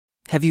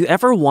Have you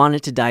ever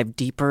wanted to dive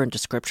deeper into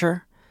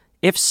Scripture?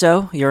 If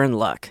so, you're in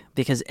luck,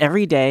 because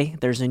every day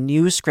there's a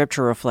new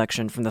Scripture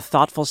reflection from the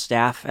thoughtful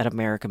staff at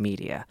America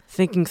Media,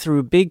 thinking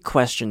through big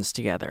questions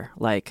together,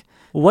 like,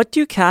 what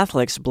do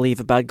Catholics believe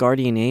about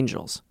guardian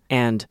angels?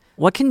 And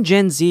what can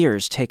Gen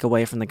Zers take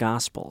away from the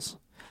Gospels?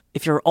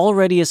 If you're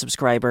already a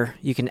subscriber,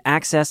 you can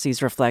access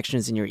these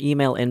reflections in your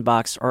email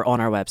inbox or on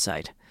our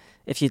website.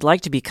 If you'd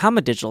like to become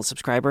a digital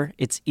subscriber,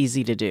 it's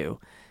easy to do.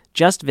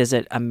 Just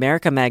visit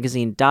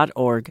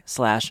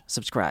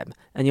americamagazine.org/subscribe,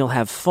 and you'll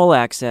have full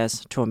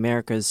access to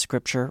America's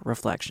Scripture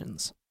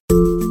reflections.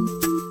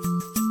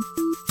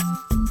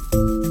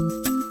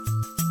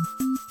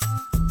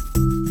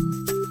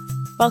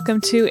 Welcome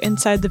to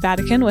Inside the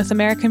Vatican with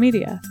America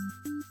Media.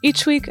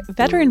 Each week,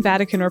 veteran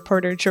Vatican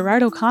reporter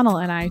Gerard O'Connell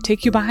and I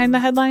take you behind the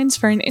headlines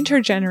for an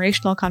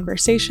intergenerational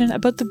conversation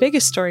about the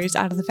biggest stories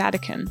out of the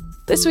Vatican.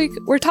 This week,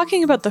 we're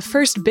talking about the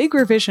first big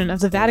revision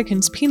of the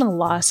Vatican's penal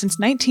law since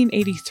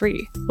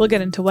 1983. We'll get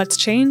into what's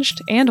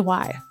changed and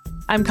why.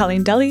 I'm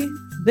Colleen Deli.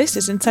 This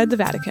is Inside the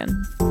Vatican.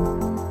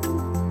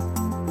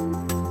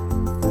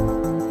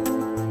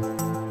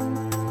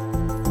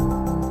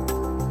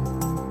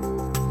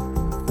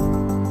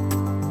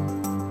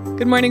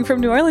 Good morning from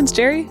New Orleans,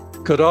 Jerry.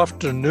 Good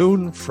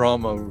afternoon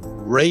from a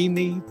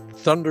rainy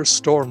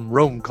thunderstorm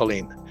Rome,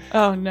 Colleen.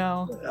 Oh,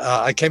 no.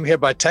 I came here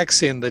by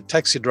taxi, and the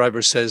taxi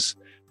driver says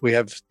we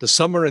have the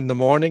summer in the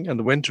morning and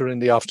the winter in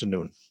the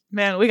afternoon.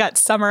 Man, we got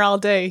summer all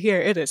day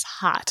here. It is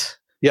hot.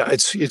 Yeah,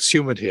 it's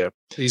humid here.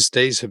 These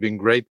days have been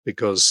great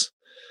because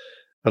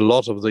a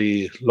lot of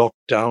the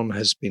lockdown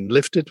has been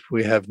lifted.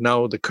 We have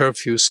now the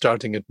curfew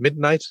starting at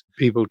midnight.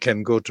 People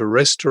can go to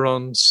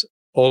restaurants,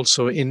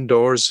 also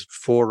indoors,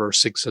 4 or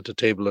 6 at a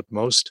table at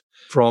most.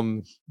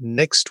 From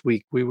next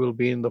week, we will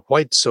be in the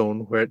white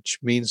zone, which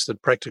means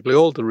that practically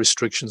all the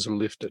restrictions are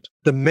lifted.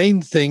 The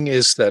main thing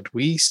is that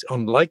we,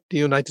 unlike the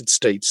United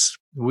States,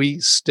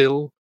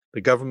 the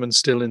government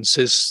still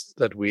insists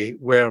that we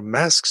wear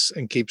masks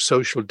and keep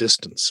social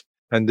distance.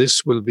 And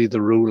this will be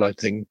the rule, I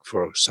think,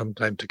 for some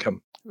time to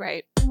come.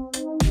 Right.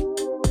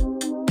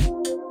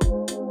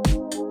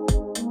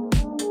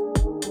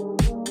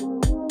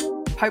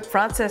 Pope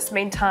Francis,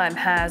 meantime,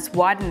 has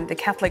widened the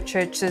Catholic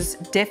Church's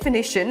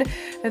definition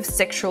of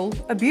sexual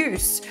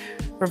abuse,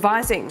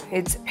 revising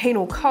its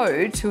penal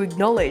code to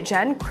acknowledge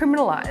and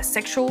criminalise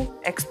sexual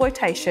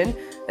exploitation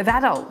of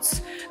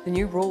adults. The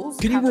new rules...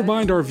 Can you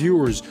remind our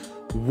viewers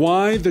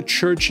why the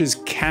Church's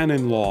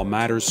canon law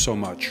matters so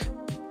much?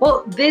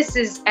 Well, this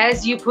is,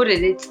 as you put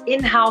it, it's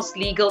in-house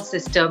legal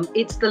system.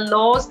 It's the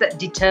laws that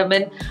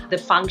determine the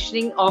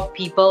functioning of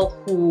people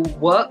who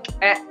work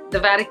at the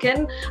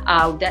Vatican.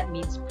 That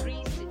means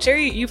priests.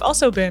 Jerry, you've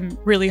also been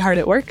really hard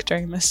at work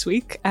during this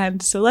week,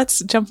 and so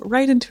let's jump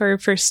right into our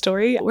first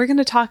story. We're going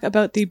to talk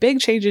about the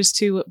big changes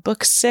to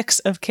Book 6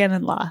 of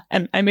Canon Law.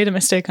 And I made a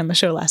mistake on the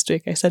show last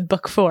week. I said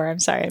Book 4. I'm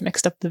sorry, I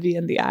mixed up the V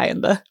and the I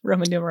in the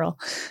Roman numeral.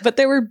 But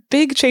there were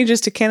big changes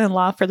to canon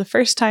law for the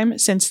first time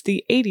since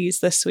the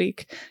 80s this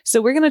week.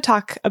 So we're going to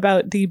talk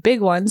about the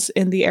big ones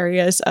in the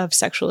areas of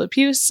sexual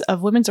abuse,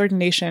 of women's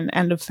ordination,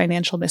 and of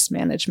financial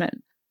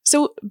mismanagement.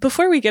 So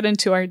before we get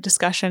into our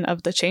discussion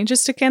of the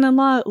changes to canon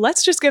law,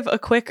 let's just give a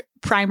quick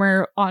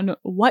primer on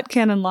what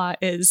canon law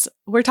is.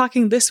 We're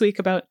talking this week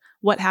about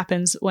what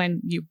happens when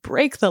you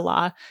break the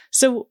law.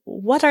 So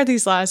what are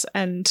these laws?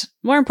 And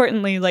more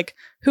importantly,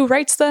 who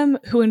writes them,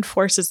 who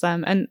enforces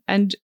them,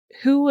 and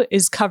who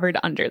is covered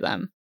under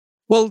them?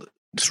 Well,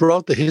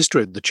 throughout the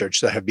history of the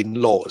Church, there have been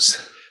laws.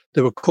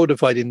 They were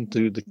codified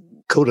into the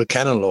Code of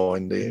Canon Law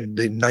in the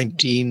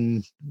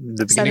beginning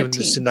of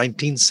this in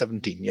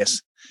 1917,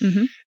 yes.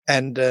 Mm-hmm.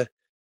 And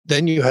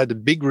then you had a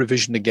big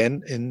revision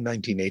again in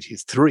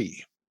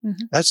 1983.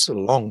 Mm-hmm. That's a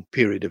long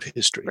period of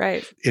history.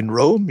 Right. In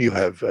Rome, you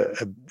have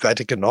a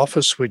Vatican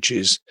office, which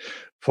is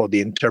for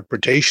the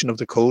interpretation of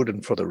the code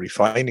and for the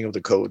refining of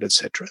the code,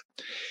 etc.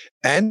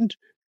 And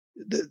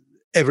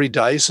every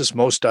diocese,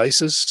 most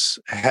dioceses,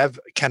 have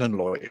canon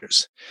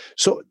lawyers.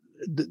 So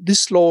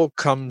this law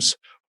comes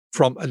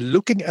from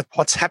looking at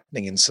what's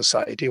happening in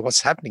society,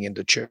 what's happening in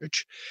the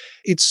Church.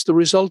 It's the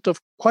result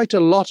of quite a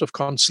lot of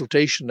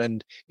consultation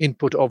and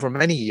input over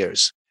many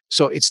years.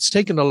 So it's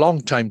taken a long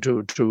time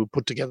to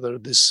put together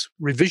this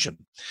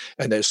revision.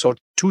 And there's sort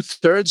of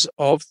 2/3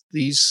 of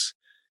these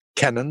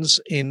canons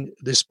in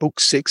this Book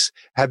 6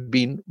 have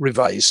been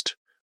revised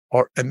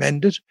or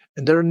amended,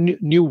 and there are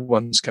new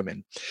ones come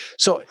in.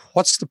 So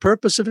what's the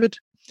purpose of it?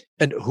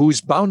 And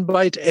who's bound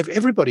by it?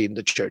 Everybody in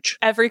the Church.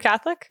 Every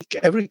Catholic?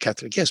 Every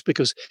Catholic, yes,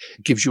 because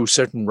it gives you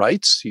certain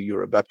rights.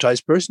 You're a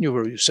baptized person, you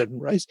have certain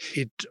rights.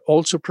 It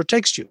also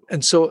protects you.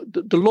 And so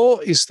the law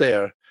is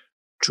there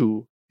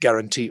to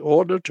guarantee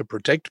order, to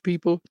protect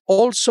people.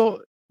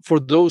 Also, for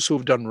those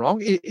who've done wrong,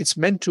 it's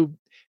meant to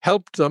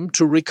help them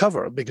to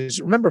recover.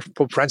 Because remember,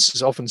 Pope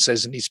Francis often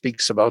says, and he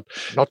speaks about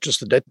not just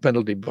the death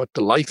penalty, but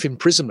the life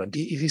imprisonment.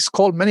 He's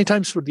called many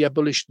times for the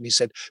abolition, he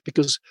said,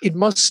 because it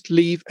must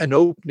leave an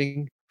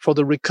opening for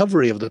the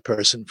recovery of the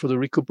person, for the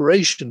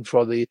recuperation,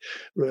 for the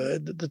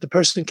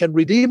person can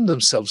redeem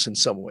themselves in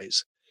some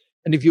ways.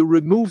 And if you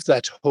remove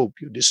that hope,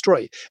 you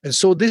destroy. And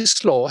so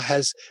this law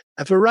has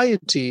a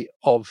variety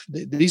of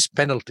these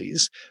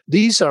penalties.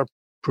 These are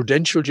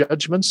prudential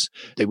judgments.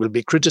 They will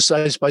be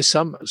criticized by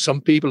some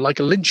people, like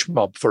a lynch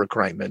mob for a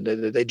crime, and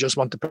they just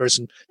want the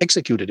person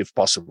executed if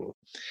possible.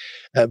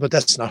 But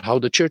that's not how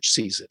the church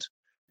sees it.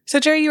 So,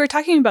 Jerry, you were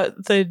talking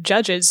about the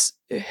judges.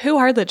 Who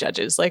are the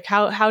judges? Like,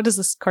 how does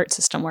this court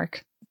system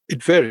work?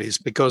 It varies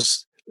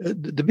because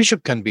the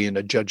bishop can be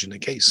a judge in a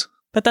case.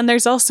 But then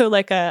there's also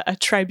like a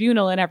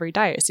tribunal in every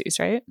diocese,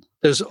 right?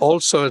 There's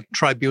also a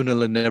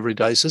tribunal in every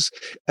diocese.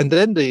 And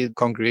then the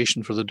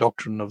Congregation for the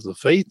Doctrine of the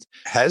Faith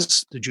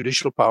has the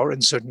judicial power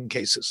in certain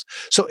cases.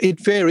 So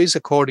it varies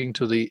according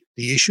to the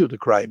issue of the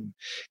crime.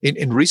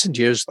 In recent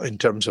years, in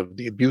terms of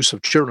the abuse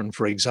of children,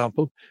 for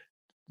example,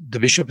 the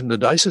bishop in the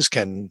diocese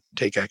can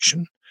take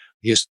action.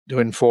 He has to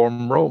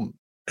inform Rome.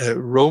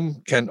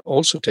 Rome can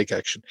also take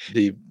action.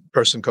 The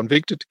person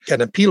convicted can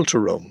appeal to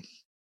Rome.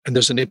 And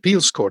there's an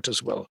appeals court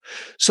as well.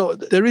 So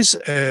there is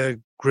a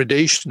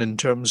gradation in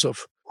terms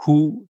of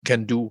who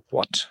can do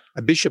what.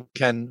 A bishop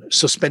can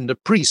suspend a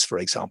priest, for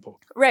example.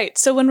 Right.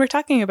 So when we're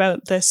talking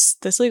about this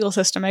legal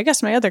system, I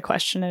guess my other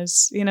question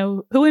is,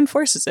 who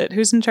enforces it?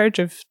 Who's in charge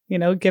of,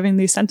 giving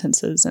these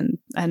sentences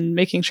and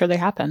making sure they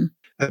happen?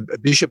 A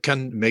bishop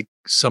can make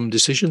some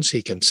decisions.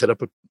 He can set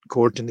up a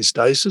court in his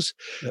diocese.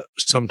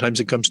 Sometimes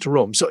it comes to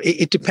Rome. So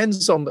it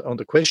depends on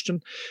the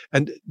question.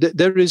 And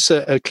there is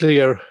a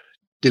clear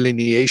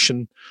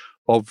delineation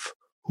of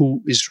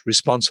who is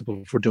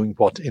responsible for doing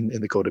what in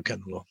the Code of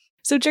Canon Law.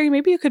 So, Jerry,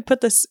 maybe you could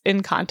put this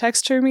in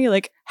context for me.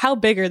 Like, how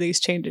big are these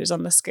changes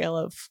on the scale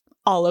of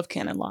all of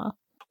canon law?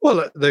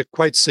 Well, they're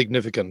quite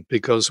significant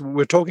because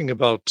we're talking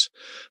about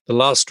the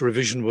last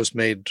revision was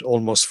made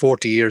almost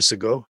 40 years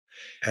ago.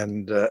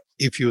 And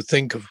if you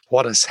think of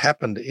what has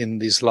happened in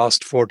these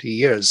last 40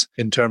 years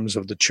in terms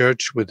of the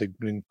church with the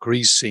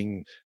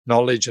increasing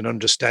knowledge and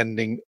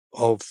understanding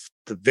of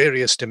the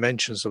various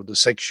dimensions of the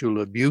sexual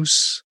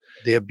abuse,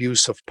 the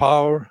abuse of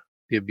power,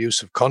 the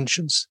abuse of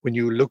conscience, when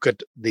you look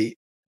at the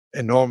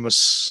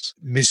enormous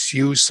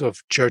misuse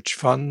of church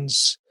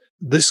funds,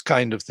 this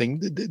kind of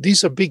thing,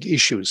 these are big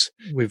issues.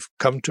 We've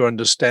come to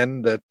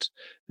understand that,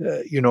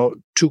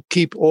 to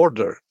keep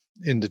order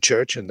in the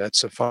church, and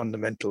that's a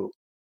fundamental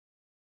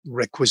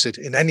requisite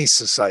in any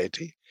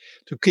society,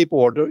 to keep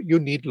order, you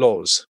need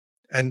laws.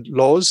 And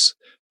laws,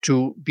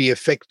 to be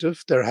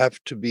effective, there have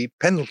to be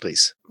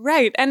penalties.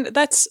 Right. And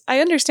I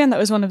understand that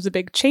was one of the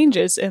big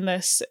changes in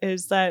this,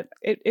 is that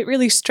it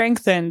really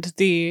strengthened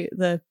the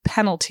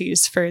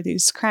penalties for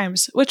these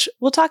crimes, which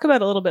we'll talk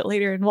about a little bit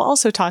later. And we'll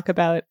also talk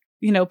about,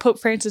 Pope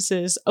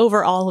Francis's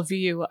overall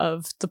view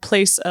of the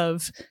place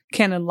of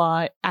canon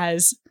law,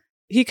 as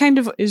he kind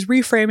of is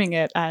reframing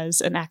it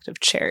as an act of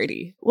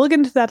charity. We'll get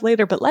into that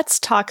later, but let's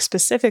talk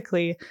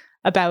specifically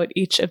about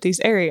each of these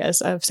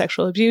areas of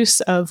sexual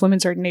abuse, of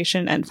women's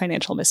ordination, and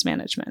financial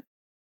mismanagement.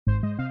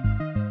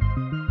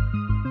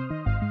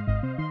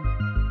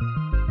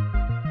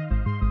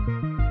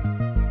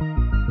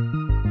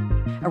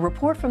 A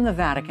report from the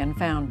Vatican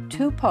found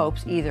 2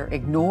 popes either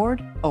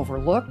ignored,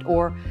 overlooked,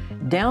 or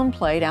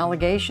downplayed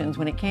allegations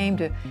when it came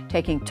to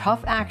taking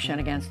tough action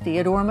against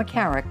Theodore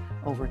McCarrick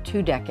over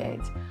 2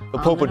 decades. The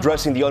Pope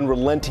addressing the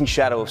unrelenting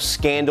shadow of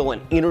scandal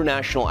and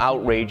international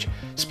outrage,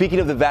 speaking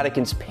of the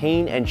Vatican's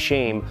pain and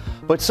shame,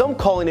 but some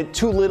calling it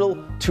too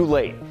little, too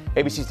late.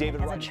 ABC's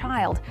David As a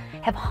child,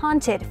 have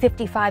haunted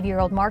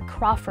 55-year-old Mark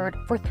Crawford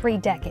for 3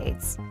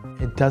 decades.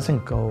 It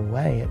doesn't go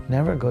away. It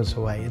never goes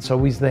away. It's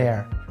always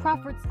there.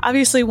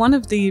 Obviously, one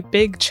of the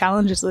big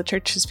challenges the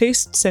church has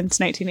faced since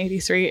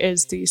 1983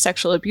 is the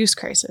sexual abuse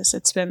crisis.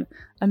 It's been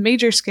a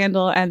major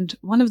scandal, and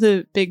one of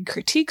the big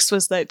critiques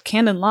was that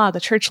canon law,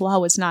 the church law,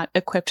 was not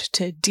equipped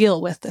to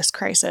deal with this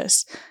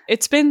crisis.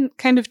 It's been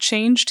kind of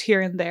changed here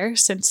and there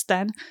since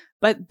then,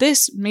 but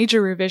this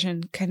major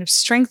revision kind of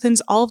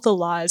strengthens all of the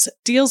laws,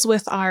 deals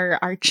with our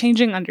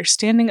changing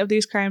understanding of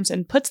these crimes,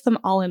 and puts them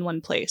all in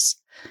one place.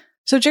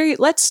 So, Jerry,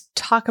 let's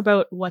talk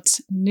about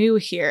what's new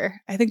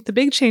here. I think the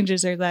big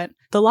changes are that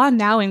the law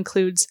now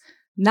includes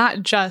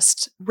not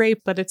just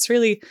rape, but it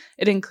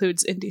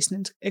includes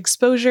indecent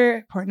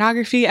exposure,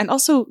 pornography, and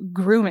also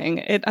grooming.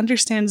 It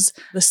understands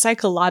the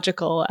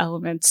psychological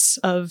elements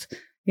of,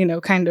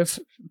 kind of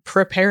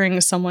preparing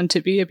someone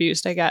to be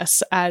abused, I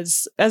guess,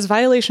 as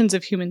violations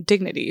of human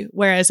dignity,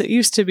 whereas it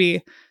used to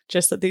be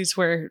just that these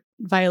were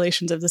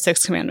violations of the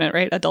 6th commandment,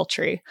 right?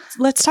 Adultery.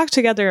 Let's talk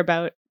together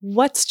about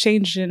what's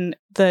changed in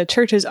the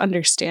church's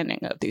understanding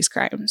of these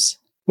crimes.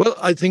 Well,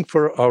 I think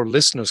for our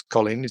listeners,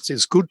 Colin,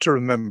 it's good to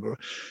remember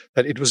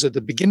that it was at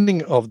the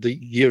beginning of the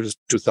year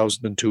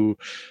 2002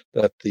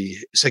 that the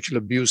sexual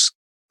abuse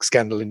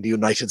scandal in the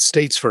United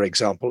States, for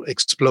example,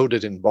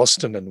 exploded in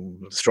Boston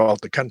and throughout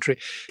the country.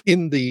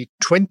 In the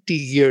 20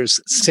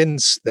 years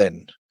since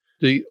then,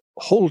 the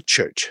whole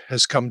church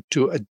has come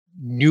to a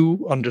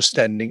new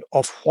understanding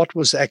of what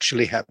was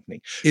actually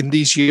happening. In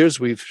these years,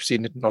 we've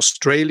seen it in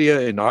Australia,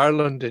 in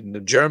Ireland,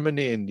 in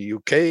Germany, in the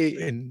UK,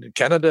 in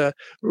Canada,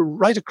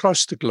 right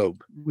across the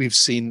globe. We've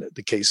seen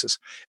the cases.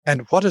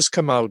 And what has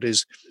come out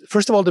is,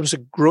 first of all, there was a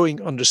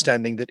growing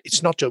understanding that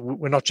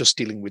we're not just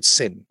dealing with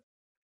sin.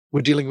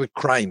 We're dealing with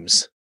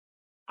crimes.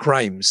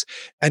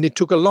 And it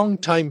took a long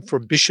time for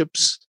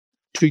bishops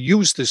to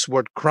use this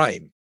word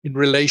crime in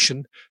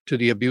relation to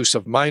the abuse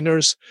of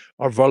minors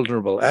or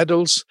vulnerable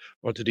adults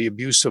or to the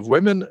abuse of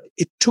women.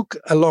 It took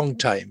a long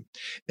time.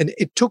 And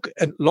it took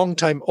a long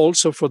time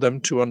also for them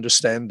to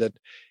understand that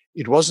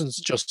it wasn't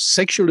just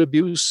sexual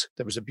abuse,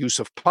 there was abuse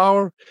of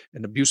power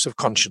and abuse of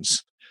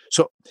conscience.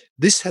 So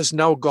this has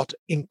now got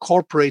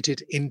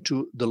incorporated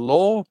into the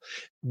law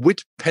with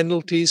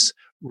penalties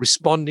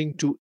responding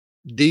to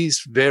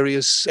these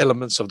various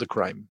elements of the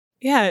crime.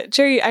 Yeah,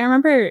 Jerry, I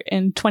remember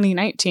in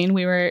 2019,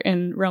 we were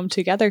in Rome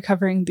together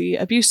covering the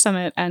Abuse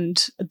Summit,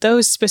 and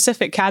those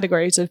specific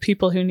categories of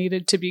people who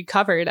needed to be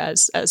covered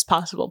as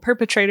possible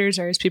perpetrators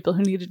or as people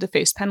who needed to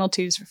face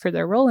penalties for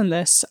their role in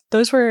this,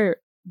 those were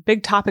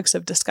big topics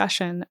of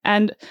discussion.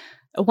 And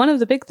one of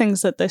the big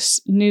things that this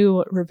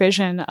new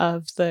revision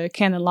of the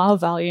canon law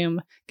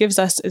volume gives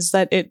us is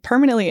that it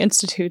permanently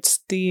institutes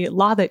the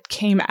law that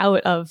came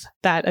out of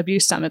that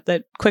Abuse Summit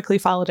that quickly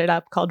followed it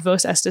up, called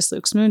Vos Estis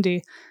Lux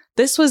Mundi.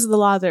 This was the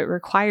law that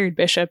required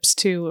bishops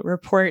to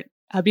report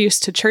abuse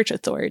to church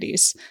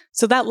authorities.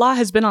 So that law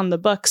has been on the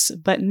books,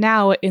 but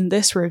now in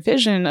this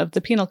revision of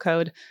the penal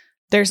code,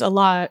 there's a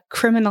law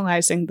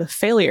criminalizing the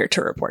failure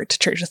to report to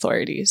church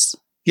authorities.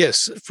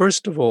 Yes,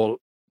 first of all,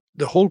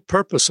 the whole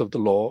purpose of the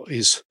law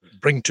is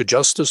bring to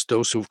justice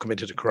those who've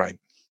committed a crime.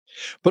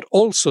 But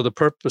also the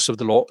purpose of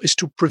the law is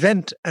to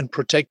prevent and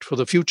protect for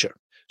the future.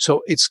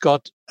 So it's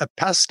got a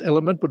past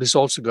element, but it's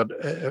also got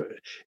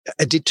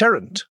a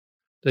deterrent.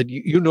 That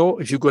you know,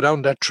 if you go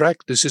down that track,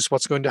 this is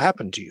what's going to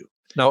happen to you.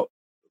 Now,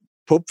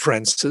 Pope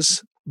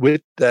Francis,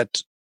 with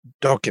that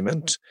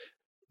document,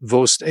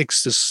 Vos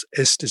Estis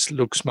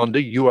Lux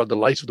Mundi, you are the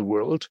light of the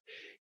world,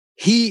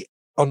 he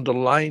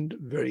underlined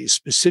very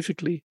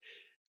specifically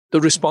the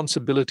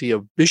responsibility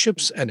of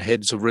bishops and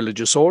heads of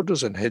religious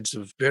orders and heads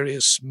of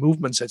various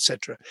movements,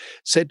 etc.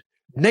 Said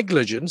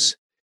negligence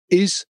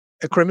is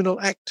a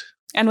criminal act.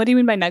 And what do you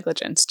mean by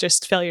negligence?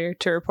 Just failure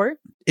to report?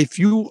 If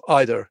you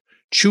either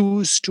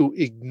choose to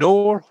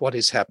ignore what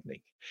is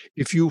happening,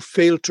 if you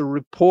fail to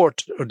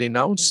report or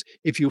denounce,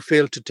 if you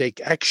fail to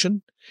take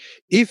action,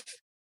 if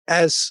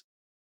as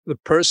the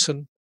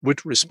person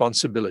with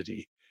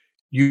responsibility,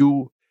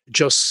 you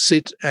just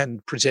sit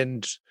and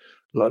pretend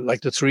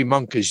like the three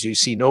monkeys, you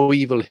see no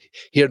evil,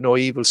 hear no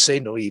evil, say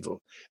no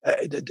evil.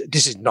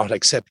 This is not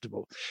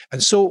acceptable.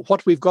 And so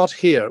what we've got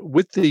here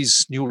with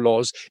these new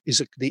laws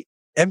is the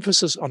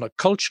emphasis on a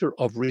culture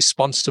of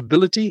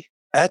responsibility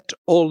at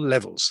all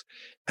levels.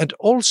 And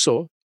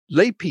also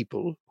lay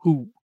people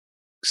who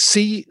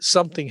see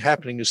something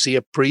happening, who see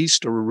a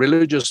priest or a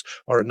religious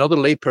or another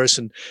lay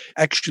person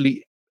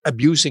actually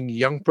abusing a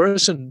young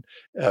person,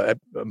 a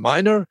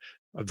minor,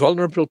 a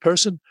vulnerable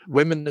person,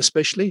 women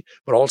especially,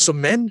 but also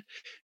men,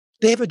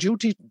 they have a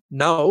duty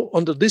now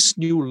under this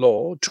new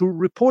law to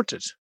report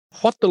it.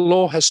 What the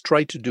law has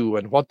tried to do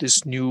and what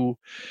this new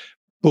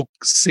Book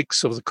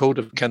 6 of the Code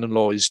of Canon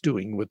Law is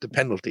doing with the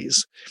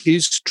penalties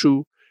is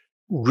to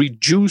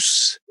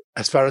reduce,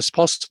 as far as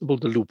possible,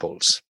 the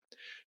loopholes,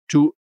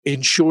 to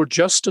ensure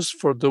justice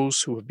for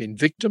those who have been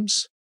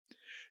victims,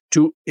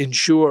 to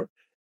ensure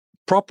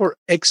proper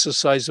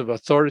exercise of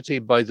authority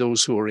by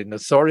those who are in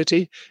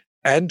authority,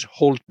 and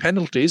hold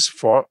penalties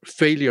for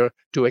failure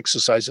to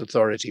exercise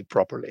authority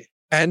properly.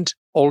 And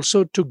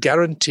also to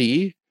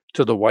guarantee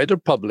to the wider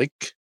public,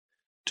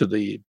 to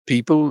the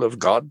people of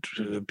God,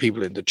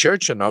 people in the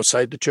church and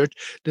outside the church,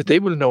 that they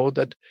will know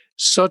that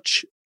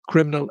such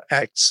criminal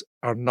acts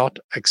are not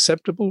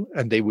acceptable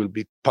and they will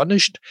be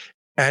punished.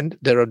 And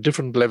there are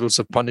different levels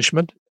of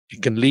punishment.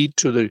 It can lead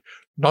to the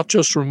not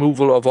just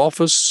removal of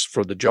office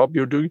for the job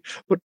you're doing,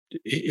 but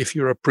if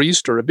you're a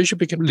priest or a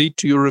bishop, it can lead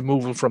to your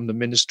removal from the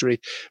ministry,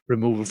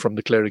 removal from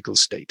the clerical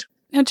state.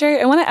 Now, Jerry,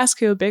 I want to ask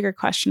you a bigger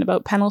question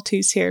about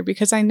penalties here,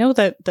 because I know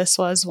that this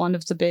was one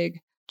of the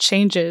big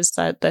changes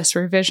that this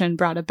revision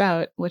brought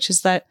about, which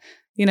is that,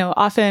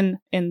 often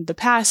in the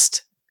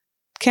past,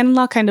 canon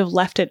law kind of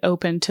left it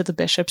open to the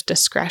bishop's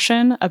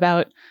discretion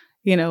about,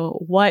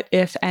 what,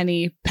 if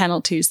any,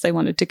 penalties they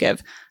wanted to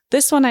give.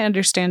 This one, I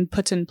understand,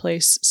 puts in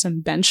place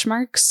some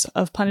benchmarks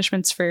of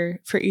punishments for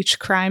each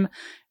crime.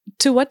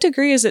 To what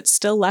degree is it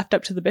still left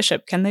up to the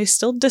bishop? Can they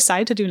still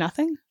decide to do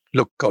nothing?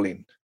 Look,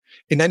 Colleen,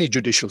 in any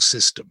judicial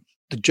system,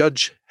 the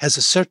judge has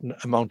a certain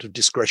amount of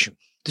discretion.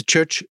 The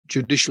church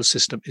judicial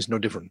system is no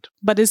different.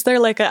 But is there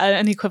like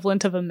an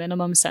equivalent of a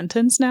minimum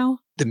sentence now?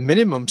 The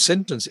minimum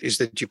sentence is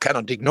that you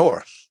cannot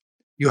ignore.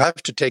 You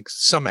have to take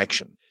some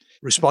action.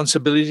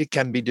 Responsibility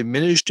can be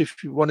diminished if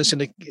one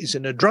is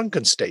in a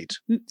drunken state.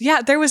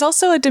 Yeah, there was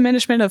also a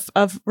diminishment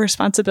of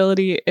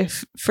responsibility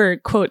if for,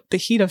 quote, the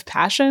heat of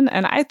passion.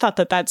 And I thought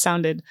that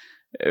sounded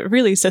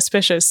really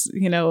suspicious,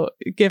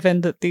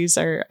 given that these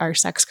are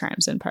sex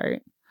crimes in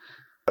part.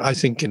 I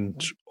think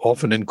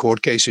often in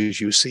court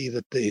cases, you see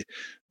that the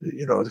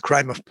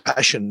crime of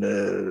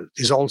passion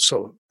is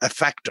also a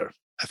factor.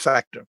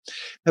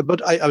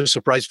 But I was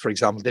surprised, for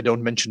example, they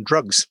don't mention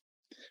drugs,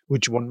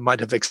 which one might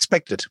have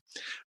expected.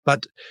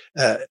 But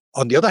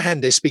on the other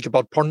hand, they speak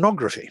about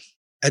pornography.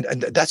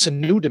 And that's a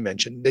new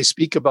dimension. They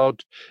speak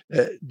about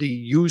the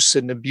use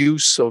and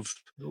abuse of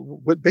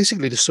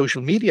basically the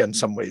social media in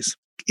some ways.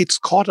 It's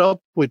caught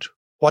up with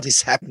what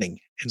is happening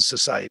in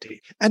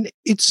society. And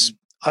it's,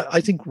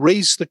 I think,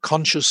 raised the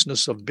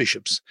consciousness of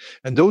bishops.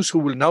 And those who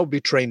will now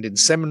be trained in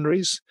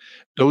seminaries,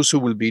 those who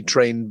will be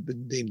trained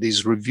in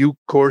these review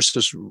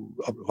courses,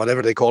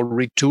 whatever they call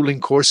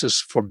retooling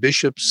courses for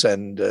bishops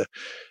and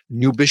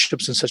new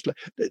bishops and such,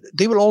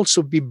 they will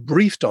also be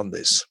briefed on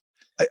this.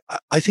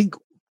 I think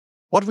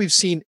what we've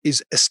seen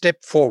is a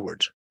step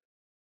forward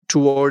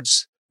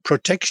towards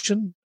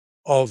protection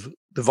of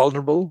the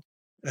vulnerable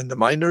and the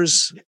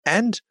minors,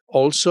 and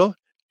also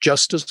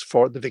justice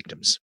for the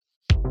victims.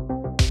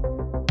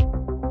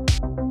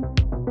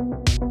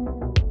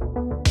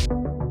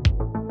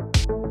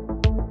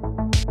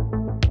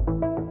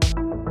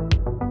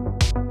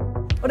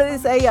 What do they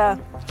say?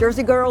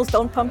 Jersey girls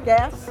don't pump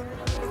gas,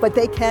 but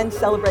they can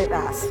celebrate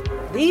Mass.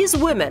 These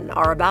women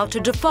are about to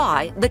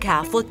defy the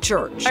Catholic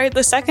Church. All right,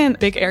 the second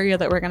big area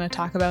that we're going to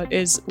talk about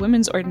is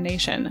women's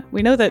ordination.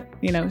 We know that,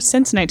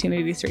 since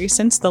 1983,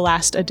 since the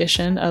last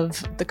edition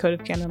of the Code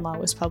of Canon Law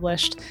was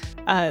published,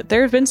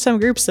 there have been some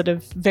groups that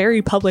have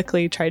very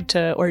publicly tried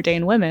to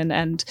ordain women.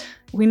 And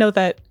we know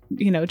that,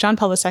 John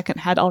Paul II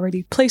had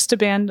already placed a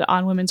ban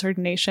on women's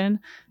ordination.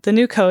 The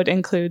new code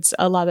includes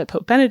a law that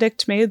Pope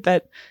Benedict made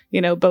that,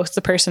 both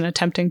the person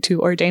attempting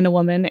to ordain a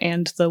woman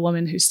and the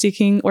woman who's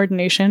seeking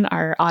ordination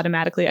are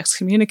automatically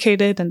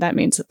excommunicated. And that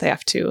means that they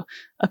have to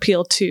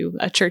appeal to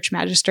a church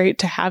magistrate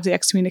to have the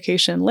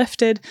excommunication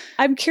lifted.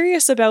 I'm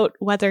curious about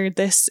whether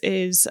this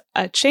is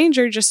a change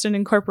or just an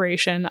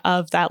incorporation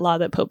of that law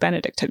that Pope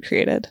Benedict had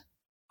created.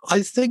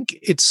 I think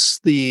it's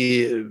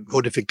the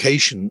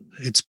codification,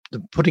 it's the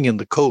putting in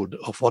the code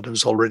of what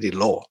was already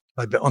law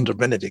under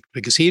Benedict,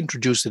 because he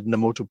introduced it in the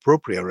motu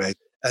proprio, right?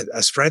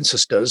 As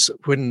Francis does,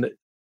 when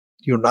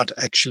you're not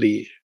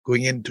actually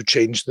going in to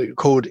change the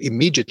code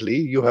immediately,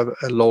 you have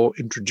a law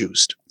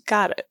introduced.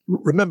 Got it.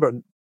 Remember,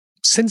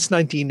 since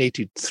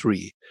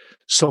 1983,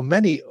 so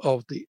many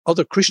of the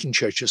other Christian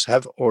churches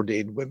have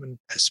ordained women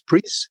as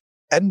priests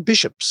and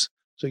bishops.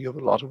 So you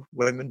have a lot of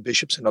women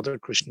bishops in other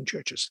Christian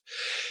churches.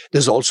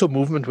 There's also a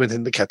movement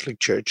within the Catholic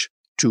Church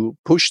to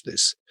push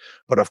this.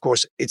 But of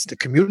course, it's the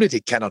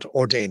community cannot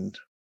ordain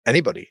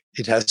anybody.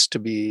 It has to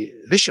be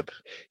bishop.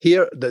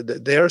 Here,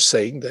 they're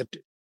saying that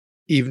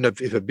even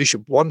if a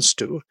bishop wants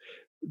to,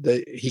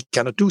 he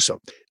cannot do so.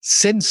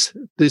 Since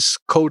this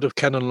Code of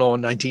Canon Law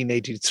in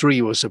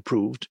 1983 was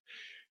approved,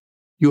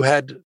 you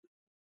had,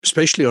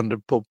 especially under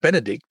Pope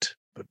Benedict,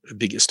 but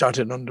it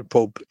started under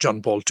Pope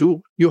John Paul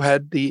II, you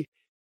had the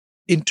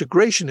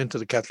integration into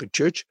the Catholic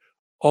Church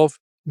of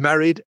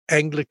married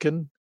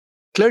Anglican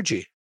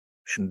clergy.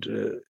 And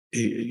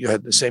you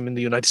had the same in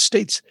the United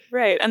States.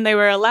 Right. And they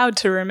were allowed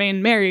to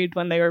remain married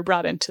when they were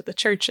brought into the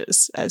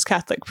churches as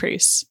Catholic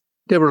priests.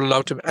 They were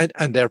allowed to,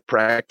 and they're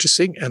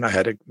practicing. And I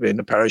had in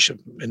a parish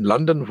in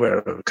London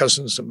where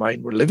cousins of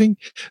mine were living.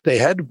 They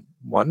had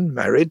one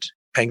married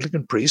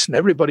Anglican priest and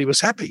everybody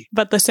was happy.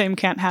 But the same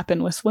can't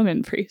happen with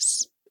women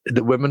priests.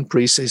 The women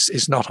priest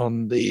is not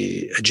on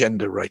the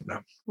agenda right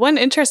now. One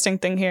interesting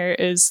thing here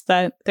is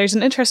that there's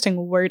an interesting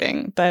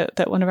wording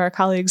that one of our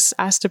colleagues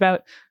asked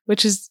about,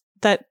 which is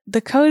that the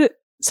code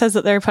says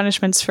that there are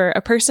punishments for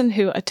a person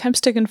who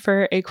attempts to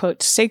confer a,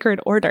 quote,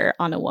 sacred order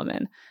on a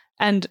woman.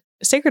 And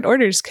sacred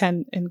orders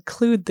can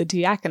include the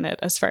diaconate,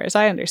 as far as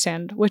I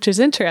understand, which is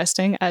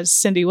interesting, as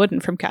Cindy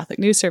Wooden from Catholic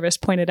News Service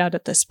pointed out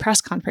at this press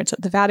conference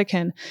at the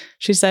Vatican.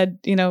 She said,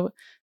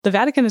 the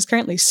Vatican is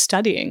currently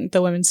studying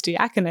the women's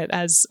diaconate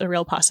as a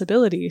real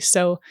possibility.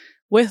 So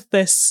with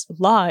this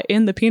law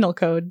in the penal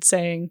code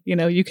saying,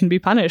 you can be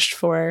punished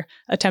for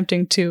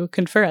attempting to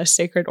confer a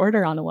sacred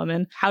order on a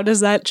woman, how does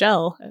that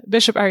gel?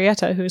 Bishop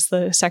Arrieta, who's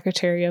the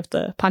secretary of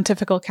the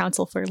Pontifical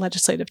Council for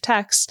Legislative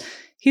Texts,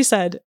 he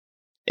said,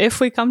 if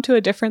we come to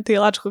a different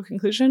theological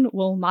conclusion,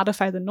 we'll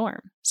modify the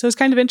norm. So it's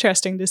kind of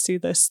interesting to see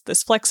this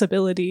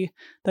flexibility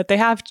that they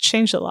have to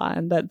change the law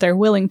and that they're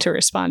willing to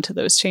respond to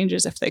those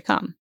changes if they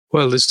come.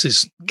 Well, this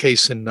is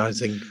case in, I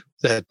think,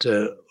 that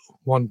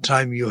one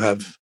time you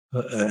have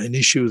an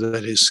issue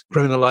that is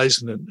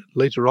criminalized and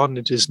later on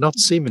it is not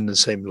seen in the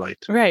same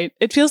light. Right.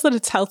 It feels that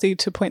it's healthy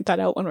to point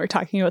that out when we're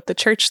talking about the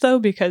church, though,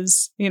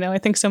 because, I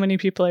think so many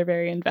people are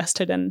very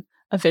invested in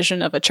a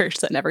vision of a church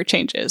that never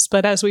changes.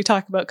 But as we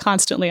talk about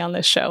constantly on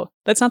this show,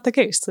 that's not the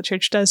case. The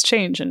church does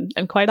change and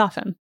quite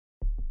often.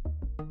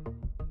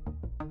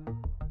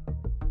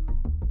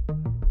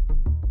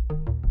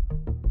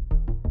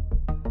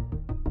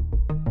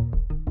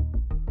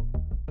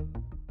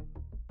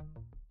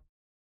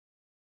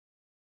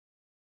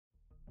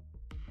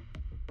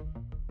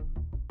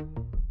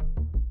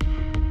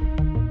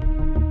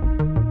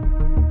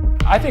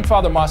 I think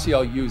Father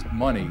Maciel used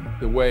money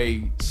the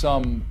way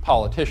some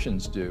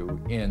politicians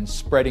do in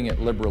spreading it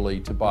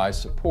liberally to buy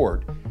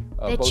support.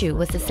 Becciu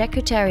was the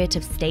Secretariat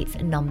of State's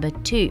number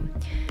 2.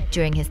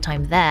 During his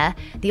time there,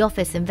 the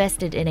office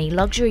invested in a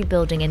luxury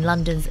building in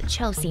London's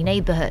Chelsea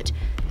neighbourhood.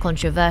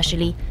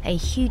 Controversially, a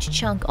huge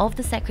chunk of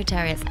the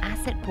Secretariat's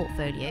asset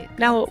portfolio.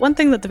 Now, one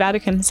thing that the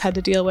Vatican has had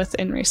to deal with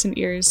in recent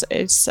years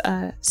is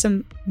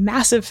some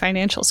massive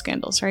financial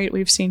scandals, right?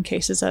 We've seen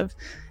cases of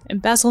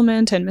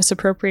embezzlement and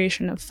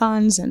misappropriation of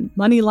funds and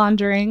money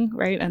laundering,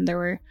 right? And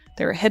there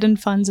were hidden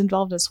funds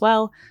involved as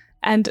well.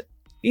 And,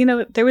 you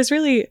know, there was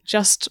really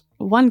just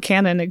one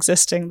canon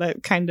existing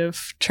that kind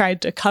of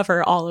tried to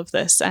cover all of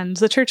this. And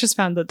the church has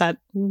found that that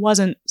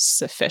wasn't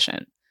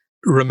sufficient.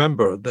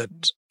 Remember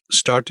that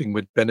starting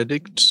with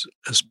Benedict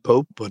as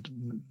Pope, but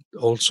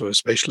also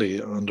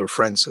especially under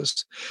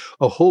Francis,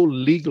 a whole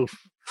legal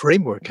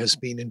framework has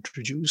been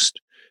introduced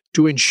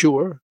to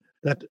ensure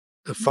that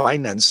the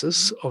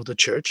finances of the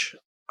church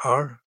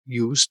are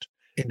used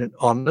in an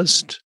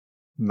honest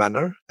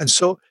manner. And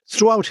so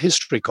throughout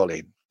history,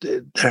 Colleen,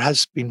 there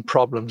has been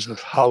problems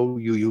of how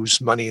you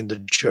use money in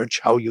the church,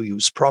 how you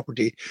use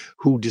property,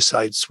 who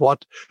decides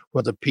what,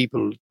 whether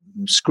people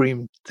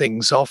scream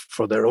things off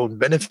for their own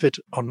benefit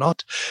or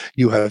not.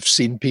 You have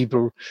seen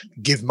people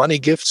give money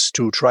gifts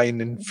to try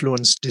and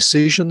influence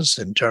decisions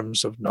in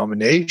terms of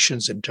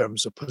nominations, in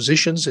terms of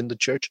positions in the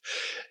church.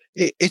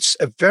 It's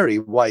a very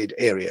wide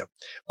area.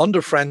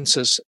 Under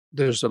Francis,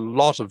 there's a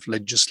lot of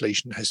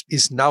legislation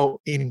is now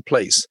in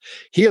place.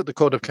 Here, the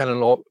Code of Canon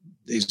Law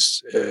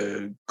is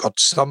got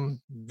some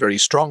very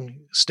strong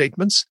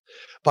statements,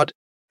 but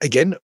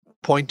again,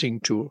 pointing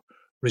to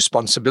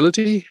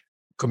responsibility,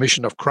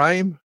 commission of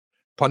crime,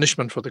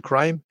 punishment for the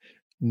crime,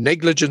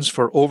 negligence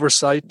for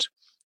oversight,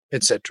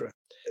 etc.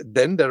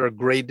 Then there are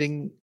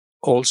grading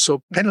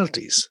also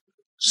penalties.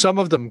 Some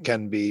of them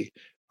can be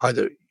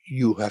either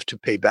you have to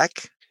pay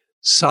back,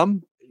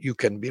 some you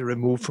can be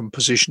removed from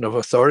position of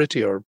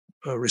authority or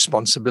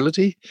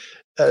responsibility,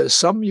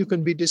 some you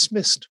can be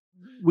dismissed.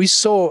 We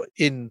saw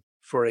in,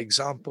 for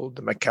example,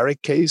 the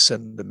McCarrick case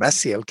and the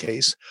Maciel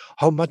case,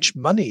 how much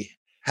money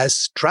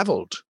has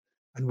traveled,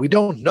 and we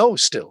don't know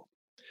still.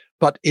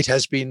 But it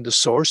has been the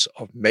source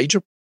of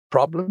major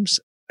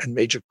problems and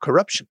major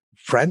corruption.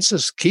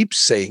 Francis keeps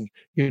saying,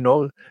 you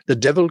know, the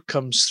devil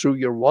comes through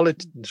your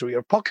wallet and through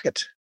your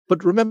pocket.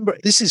 But remember,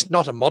 this is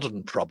not a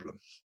modern problem.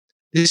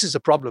 This is a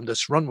problem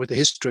that's run with the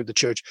history of the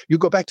church. You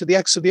go back to the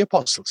Acts of the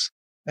Apostles,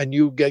 and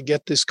you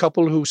get this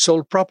couple who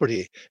sold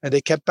property, and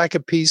they kept back a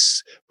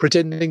piece,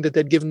 pretending that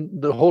they'd given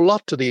the whole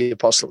lot to the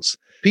apostles.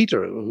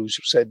 Peter, who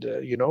said,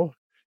 you know,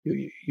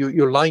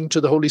 you're lying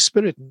to the Holy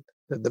Spirit.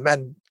 The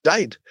man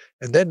died.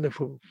 And then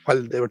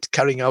while they were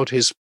carrying out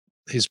his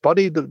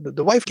body,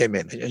 the wife came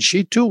in, and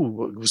she too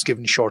was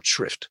given short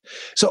shrift.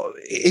 So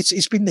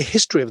it's been the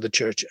history of the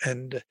church.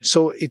 And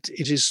so it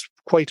is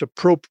quite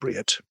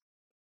appropriate,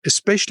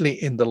 especially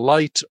in the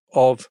light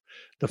of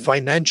the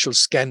financial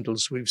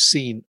scandals we've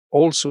seen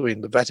also in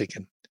the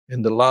Vatican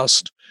in the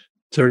last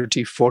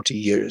 30, 40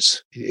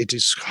 years. It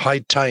is high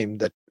time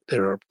that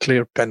there are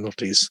clear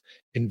penalties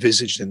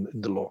envisaged in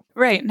the law.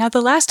 Right. Now,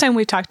 the last time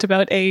we talked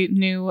about a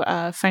new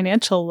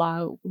financial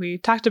law, we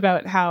talked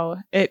about how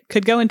it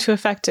could go into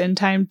effect in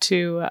time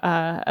to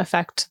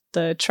affect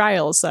the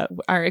trials that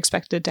are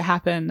expected to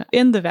happen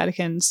in the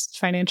Vatican's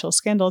financial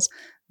scandals.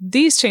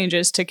 These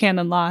changes to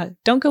canon law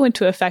don't go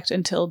into effect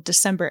until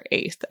December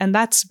 8th. And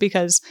that's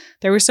because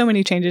there were so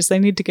many changes. They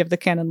need to give the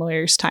canon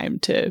lawyers time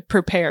to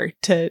prepare,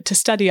 to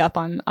study up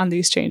on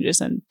these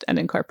changes and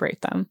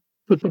incorporate them.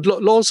 But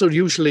laws are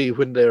usually,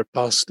 when they're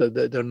passed,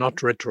 they're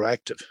not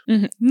retroactive.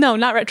 Mm-hmm. No,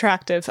 not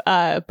retroactive,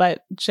 but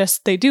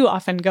just they do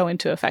often go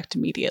into effect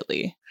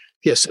immediately.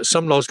 Yes,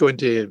 some laws go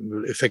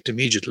into effect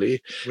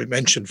immediately. We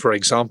mentioned, for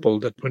example,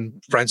 that when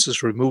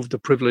Francis removed the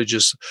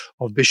privileges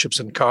of bishops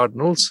and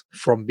cardinals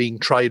from being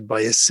tried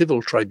by a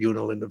civil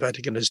tribunal in the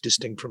Vatican as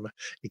distinct from an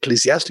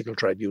ecclesiastical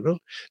tribunal,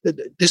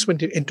 this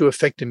went into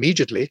effect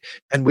immediately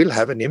and will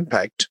have an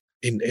impact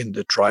in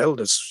the trial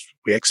that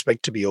we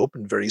expect to be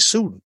opened very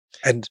soon.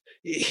 And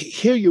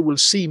here you will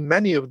see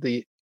many of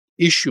the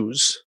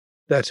issues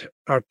that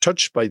are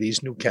touched by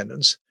these new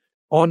canons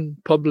on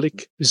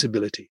public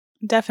visibility.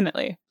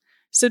 Definitely.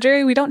 So,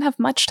 Jerry, we don't have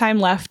much time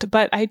left,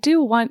 but I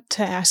do want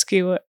to ask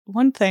you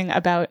one thing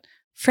about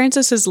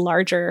Francis's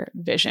larger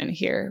vision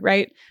here,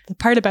 right? The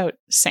part about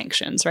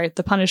sanctions, right?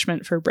 The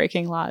punishment for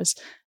breaking laws.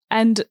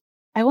 And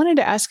I wanted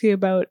to ask you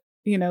about,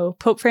 you know,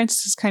 Pope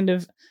Francis's kind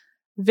of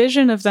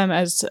vision of them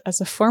as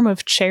a form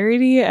of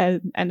charity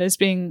and as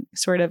being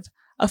sort of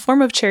a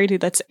form of charity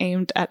that's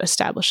aimed at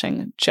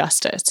establishing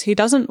justice. He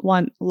doesn't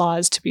want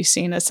laws to be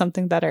seen as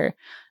something that are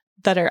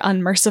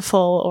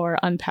unmerciful or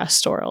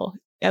unpastoral.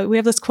 We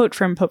have this quote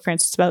from Pope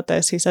Francis about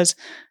this. He says,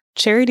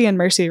 "Charity and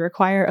mercy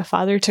require a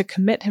father to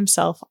commit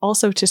himself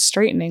also to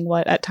straightening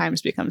what at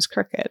times becomes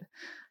crooked."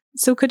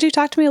 So could you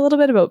talk to me a little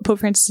bit about Pope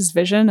Francis's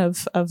vision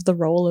of the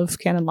role of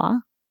canon law?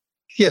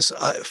 Yes,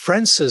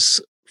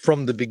 Francis,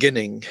 from the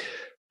beginning,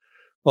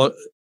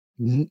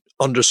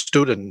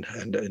 understood,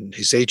 and in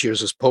his 8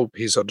 years as Pope,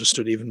 he's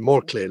understood even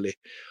more clearly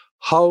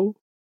how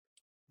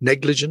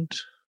negligent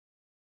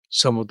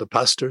some of the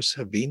pastors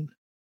have been,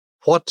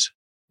 what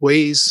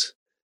ways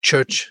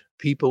church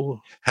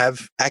people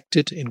have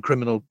acted in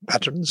criminal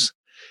patterns.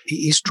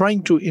 He's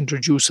trying to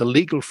introduce a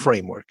legal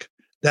framework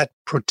that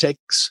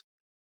protects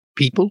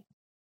people,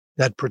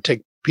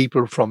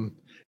 from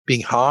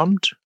being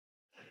harmed,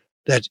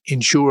 that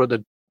ensure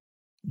that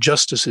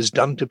justice is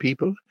done to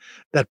people,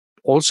 that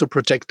also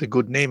protect the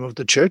good name of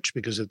the church,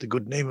 because if the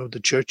good name of the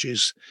church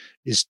is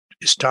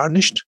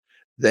tarnished,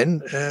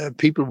 then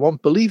people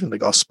won't believe in the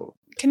gospel.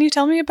 Can you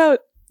tell me about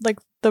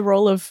the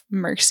role of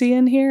mercy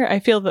in here? I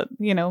feel that,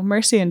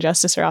 mercy and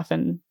justice are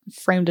often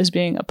framed as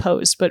being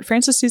opposed, but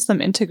Francis sees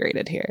them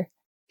integrated here.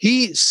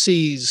 He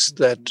sees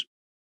that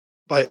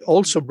by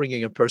also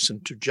bringing a person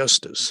to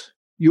justice,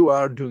 you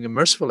are doing a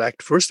merciful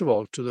act, first of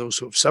all, to those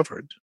who have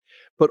suffered,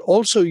 but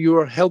also you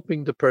are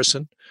helping the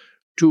person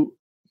to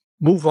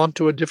move on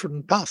to a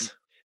different path.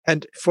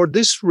 And for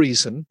this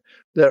reason,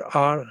 there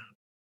are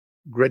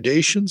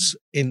gradations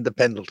in the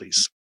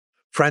penalties.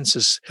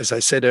 Francis, as I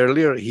said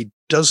earlier, he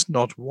does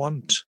not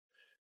want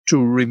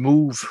to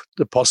remove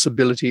the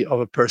possibility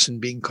of a person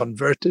being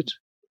converted,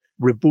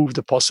 remove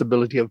the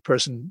possibility of a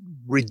person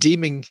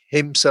redeeming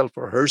himself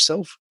or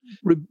herself,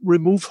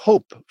 remove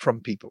hope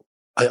from people.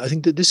 I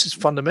think that this is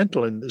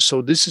fundamental, and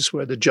so this is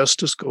where the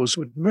justice goes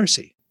with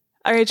mercy.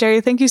 All right, Jerry,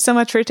 thank you so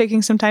much for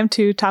taking some time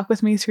to talk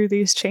with me through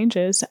these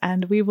changes.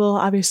 And we will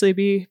obviously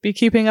be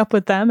keeping up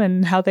with them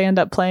and how they end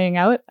up playing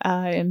out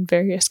in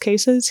various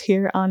cases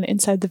here on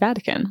Inside the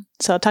Vatican.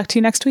 So I'll talk to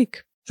you next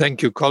week.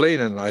 Thank you, Colleen.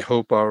 And I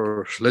hope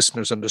our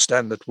listeners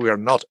understand that we are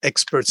not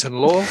experts in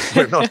law.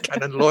 We're not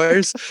canon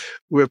lawyers.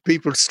 We're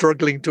people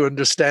struggling to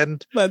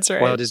understand That's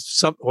right.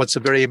 what's a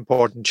very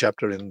important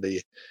chapter in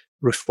the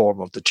reform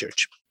of the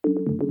church.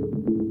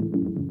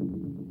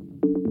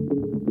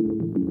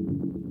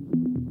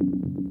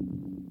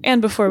 And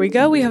before we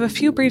go, we have a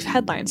few brief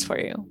headlines for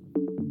you.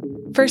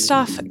 First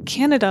off,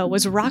 Canada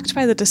was rocked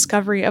by the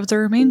discovery of the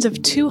remains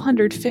of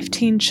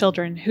 215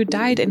 children who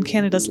died in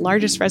Canada's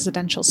largest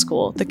residential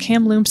school, the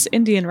Kamloops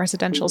Indian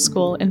Residential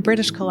School in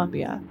British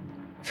Columbia.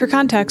 For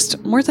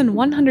context, more than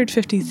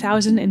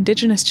 150,000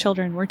 Indigenous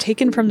children were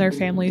taken from their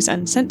families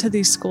and sent to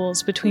these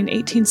schools between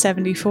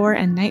 1874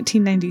 and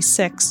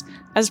 1996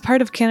 as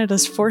part of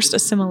Canada's forced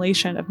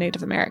assimilation of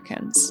Native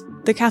Americans.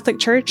 The Catholic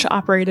Church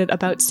operated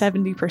about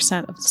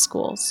 70% of the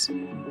schools.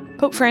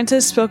 Pope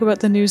Francis spoke about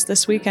the news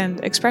this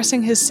weekend,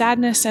 expressing his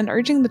sadness and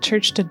urging the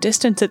Church to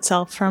distance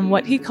itself from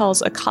what he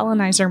calls a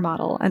colonizer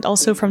model and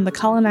also from the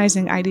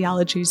colonizing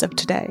ideologies of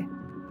today.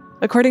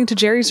 According to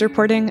Jerry's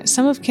reporting,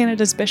 some of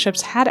Canada's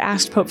bishops had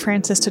asked Pope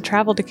Francis to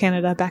travel to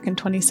Canada back in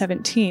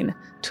 2017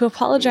 to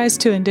apologize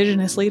to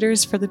Indigenous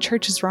leaders for the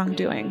Church's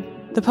wrongdoing.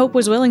 The Pope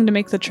was willing to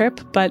make the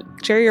trip, but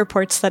Jerry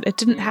reports that it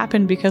didn't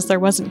happen because there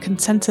wasn't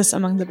consensus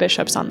among the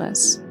bishops on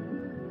this.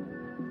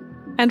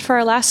 And for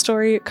our last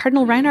story,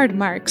 Cardinal Reinhard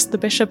Marx, the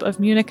Bishop of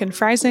Munich and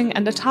Freising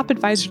and a top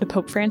advisor to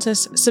Pope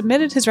Francis,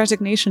 submitted his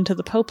resignation to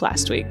the Pope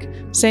last week,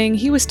 saying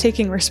he was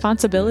taking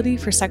responsibility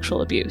for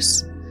sexual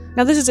abuse.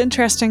 Now, this is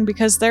interesting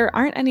because there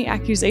aren't any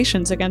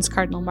accusations against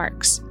Cardinal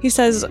Marx. He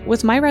says,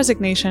 "With my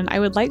resignation, I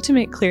would like to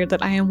make clear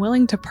that I am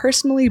willing to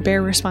personally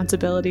bear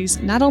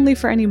responsibilities not only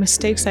for any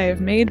mistakes I have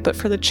made, but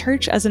for the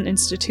Church as an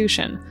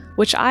institution,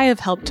 which I have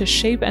helped to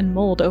shape and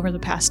mold over the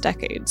past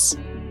decades."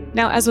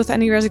 Now, as with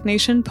any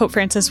resignation, Pope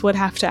Francis would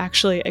have to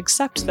actually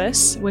accept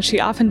this, which he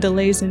often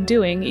delays in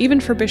doing, even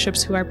for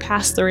bishops who are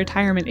past the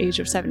retirement age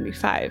of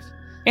 75.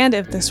 And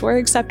if this were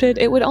accepted,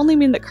 it would only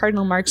mean that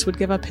Cardinal Marx would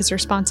give up his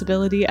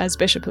responsibility as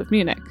Bishop of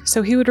Munich,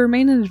 so he would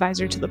remain an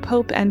advisor to the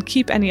Pope and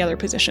keep any other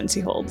positions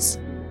he holds.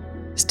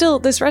 Still,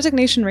 this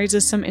resignation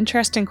raises some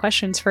interesting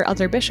questions for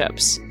other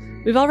bishops.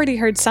 We've already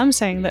heard some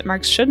saying that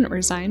Marx shouldn't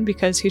resign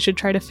because he should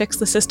try to fix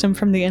the system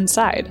from the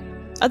inside.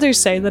 Others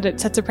say that it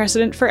sets a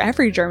precedent for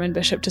every German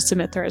bishop to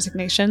submit their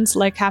resignations,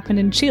 like happened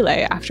in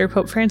Chile after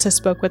Pope Francis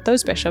spoke with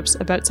those bishops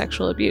about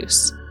sexual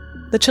abuse.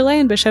 The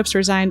Chilean bishops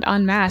resigned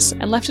en masse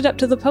and left it up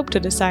to the Pope to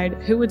decide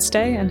who would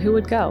stay and who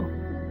would go.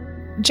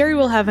 Jerry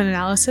will have an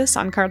analysis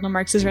on Cardinal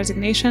Marx's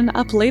resignation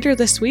up later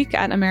this week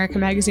at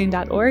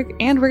americamagazine.org,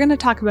 and we're going to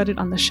talk about it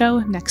on the show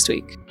next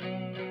week.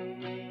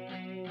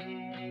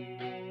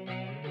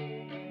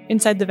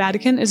 Inside the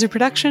Vatican is a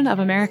production of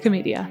America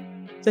Media.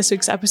 This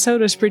week's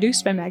episode was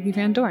produced by Maggie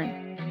Van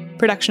Dorn.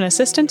 Production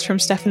assistance from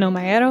Stefano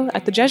Maiero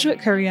at the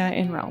Jesuit Curia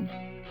in Rome.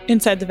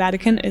 Inside the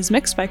Vatican is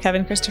mixed by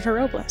Kevin Christopher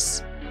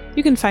Robles.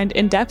 You can find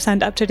in-depth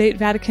and up-to-date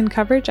Vatican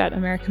coverage at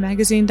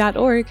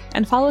americamagazine.org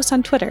and follow us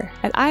on Twitter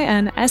at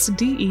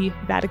INSDE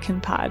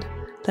VaticanPod.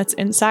 That's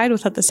inside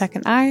without the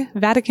second I,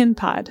 Vatican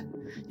Pod.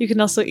 You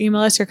can also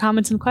email us your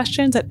comments and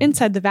questions at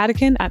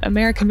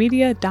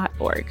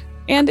insidethevatican@americamedia.org.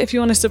 And if you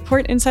want to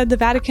support Inside the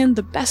Vatican,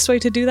 the best way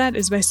to do that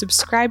is by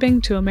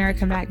subscribing to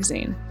America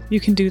Magazine.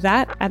 You can do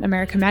that at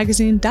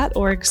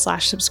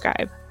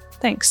americamagazine.org/subscribe.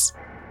 Thanks.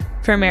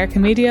 For America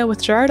Media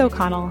with Gerard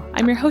O'Connell,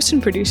 I'm your host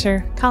and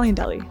producer, Colleen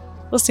Deli.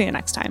 We'll see you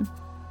next time.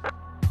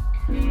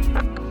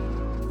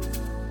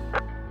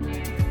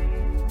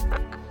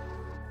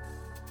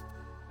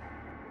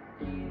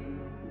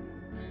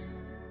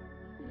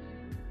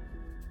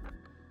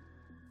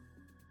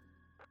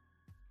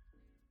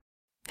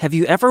 Have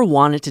you ever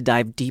wanted to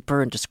dive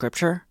deeper into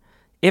Scripture?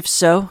 If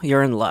so,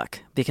 you're in luck,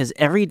 because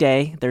every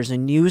day there's a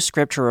new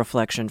Scripture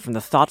reflection from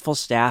the thoughtful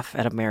staff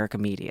at America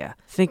Media,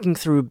 thinking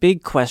through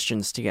big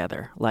questions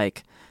together,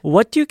 like,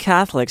 what do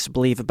Catholics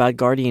believe about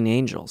guardian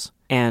angels?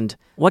 And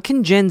what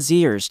can Gen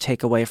Zers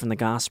take away from the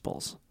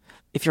Gospels?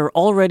 If you're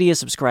already a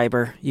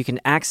subscriber, you can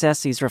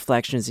access these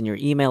reflections in your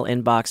email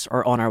inbox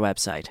or on our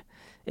website.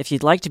 If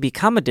you'd like to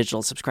become a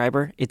digital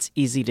subscriber, it's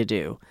easy to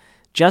do.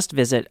 Just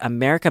visit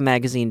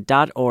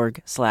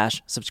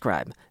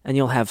americamagazine.org/subscribe, and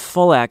you'll have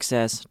full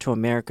access to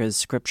America's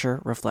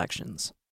Scripture reflections.